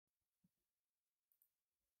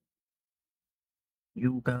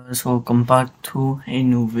You guys, welcome back to a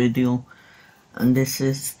new video, and this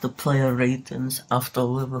is the player ratings after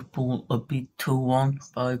Liverpool are beat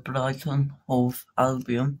 2-1 by Brighton of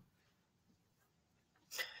Albion.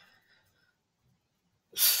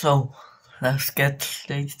 So let's get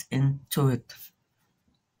straight into it.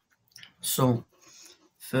 So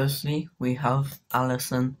firstly we have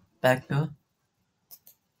Alisson Becker.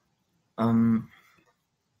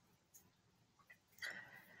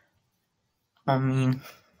 I mean,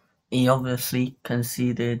 he obviously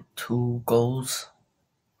conceded 2 goals,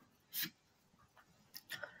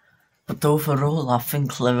 but overall I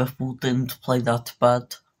think Liverpool didn't play that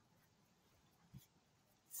bad.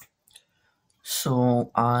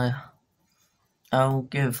 So I'll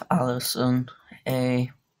give Alisson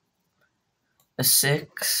a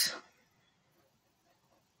 6.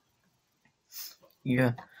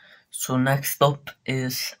 Yeah. So next up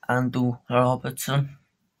is Andrew Robertson.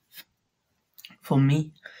 For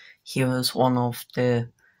me, he was one of the,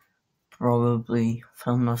 probably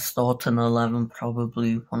from the starting 11,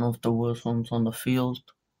 probably one of the worst ones on the field.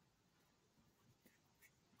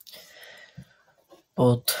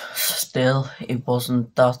 But still, it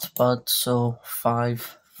wasn't that bad, so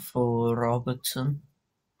 5 for Robertson.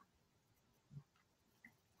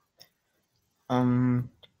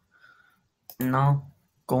 Now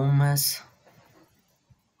Gomez.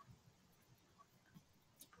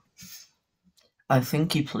 I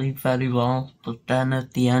think he played very well, but then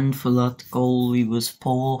at the end for that goal he was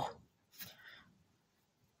poor.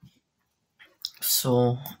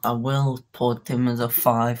 So I will put him as a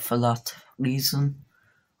 5 for that reason.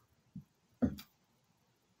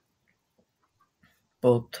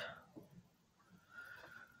 But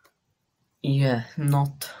yeah,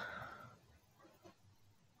 not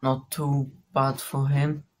too bad for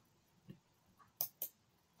him.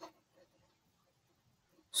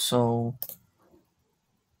 So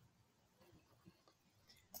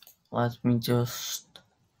let me just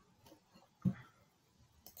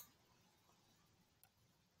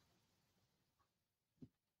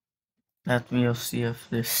see if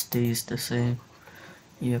this stays the same.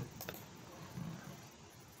 Yep.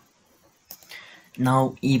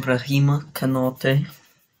 Now Ibrahima Kanate.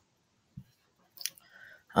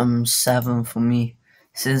 7 for me.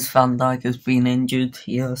 Since Van Dijk has been injured,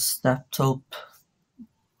 he has stepped up.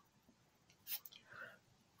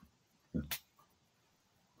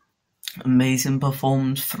 Amazing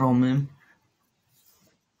performance from him.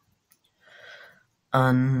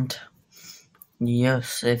 And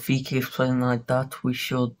yes, if he keeps playing like that, we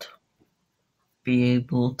should be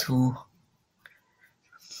able to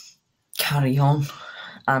carry on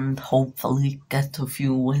and hopefully get a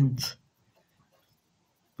few wins.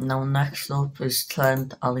 Now next up is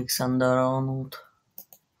Trent Alexander-Arnold,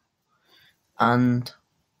 and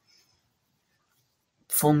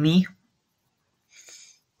for me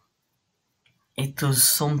it was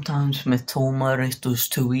sometimes Mitoma, it was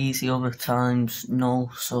too easy, other times no,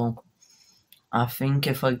 so I think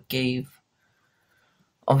if I gave,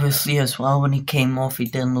 obviously as well when he came off he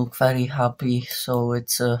didn't look very happy, so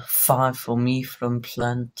it's a 5 for me from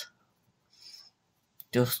Trent.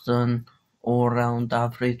 Just an all-round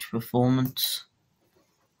average performance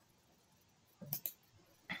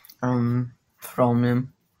from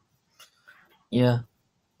him. Yeah.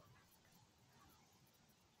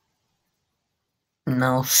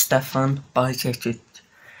 Now Stefan Bajcetic,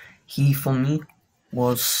 he for me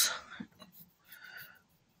was,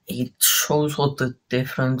 it shows what the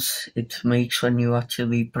difference it makes when you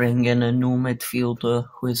actually bring in a new midfielder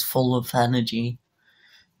who is full of energy,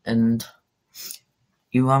 and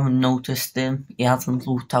you haven't noticed him, he hasn't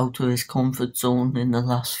looked out of his comfort zone in the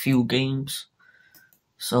last few games.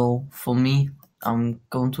 So for me, I'm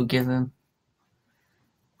going to give him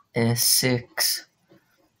a 6.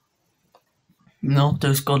 Not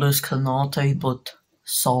as good as Kanate, but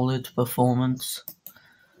solid performance.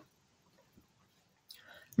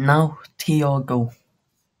 Now Thiago.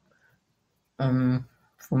 For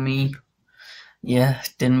me, yeah,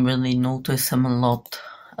 didn't really notice him a lot,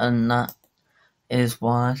 and that is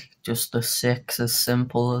why just a 6, as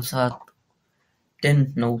simple as that.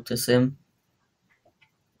 Didn't notice him.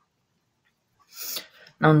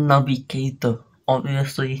 Now Naby Keita,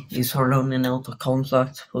 obviously he's running out of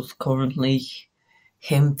contract, but currently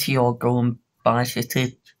him, Thiago and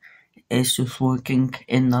Bajcetic is just working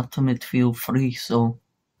in that midfield 3, so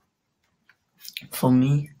for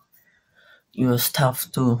me you just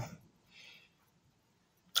have to,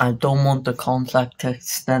 I don't want the contract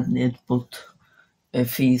extended, but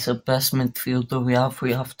if he's the best midfielder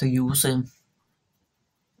we have to use him.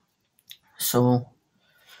 So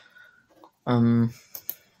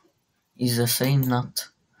is the same, that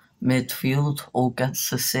midfield all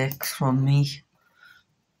gets a 6 from me.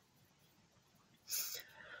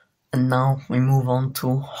 And now we move on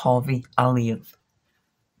to Harvey Elliott.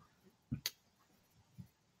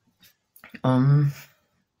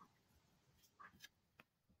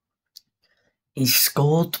 He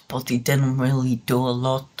scored, but he didn't really do a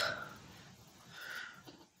lot.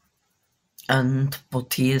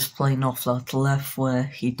 But he is playing off that left where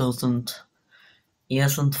he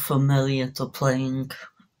isn't familiar to playing.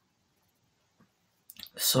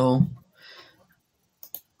 So,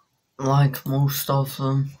 like most of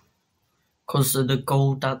them, because of the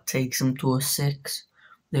goal, that takes him to a 6.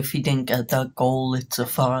 If he didn't get that goal, it's a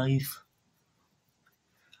 5.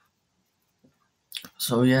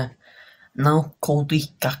 So yeah, now Cody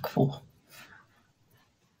Gakpo.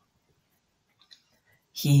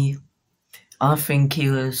 I think he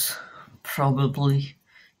was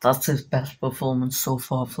that's his best performance so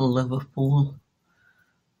far for Liverpool.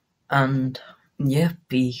 And yeah,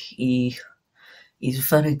 he's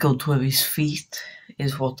very good with his feet,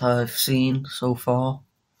 is what I've seen so far.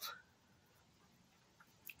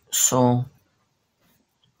 So,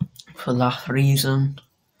 for that reason,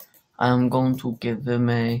 I'm going to give him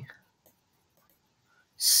a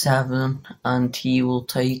 7, and he will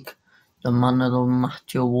take the Man of the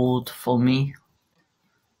Match award for me.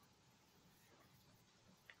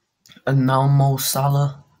 And now Mo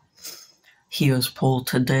Salah, he was poor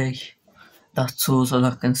today. That's all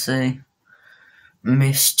I can say.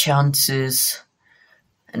 Missed chances,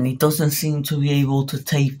 and he doesn't seem to be able to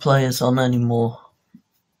take players on anymore.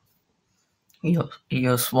 He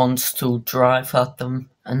just wants to drive at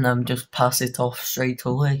them and then just pass it off straight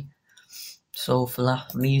away. So for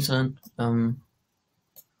that reason,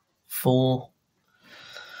 4.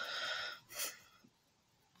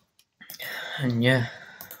 And yeah,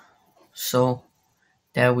 so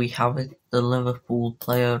there we have it, the Liverpool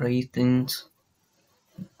player ratings.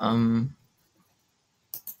 I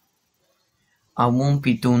won't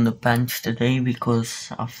be doing the bench today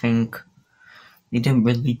because I think they didn't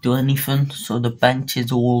really do anything, so the bench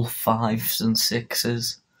is all 5s and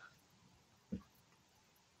 6s.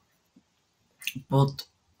 But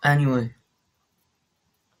anyway,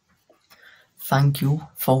 thank you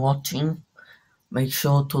for watching. Make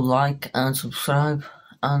sure to like and subscribe,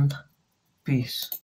 and peace.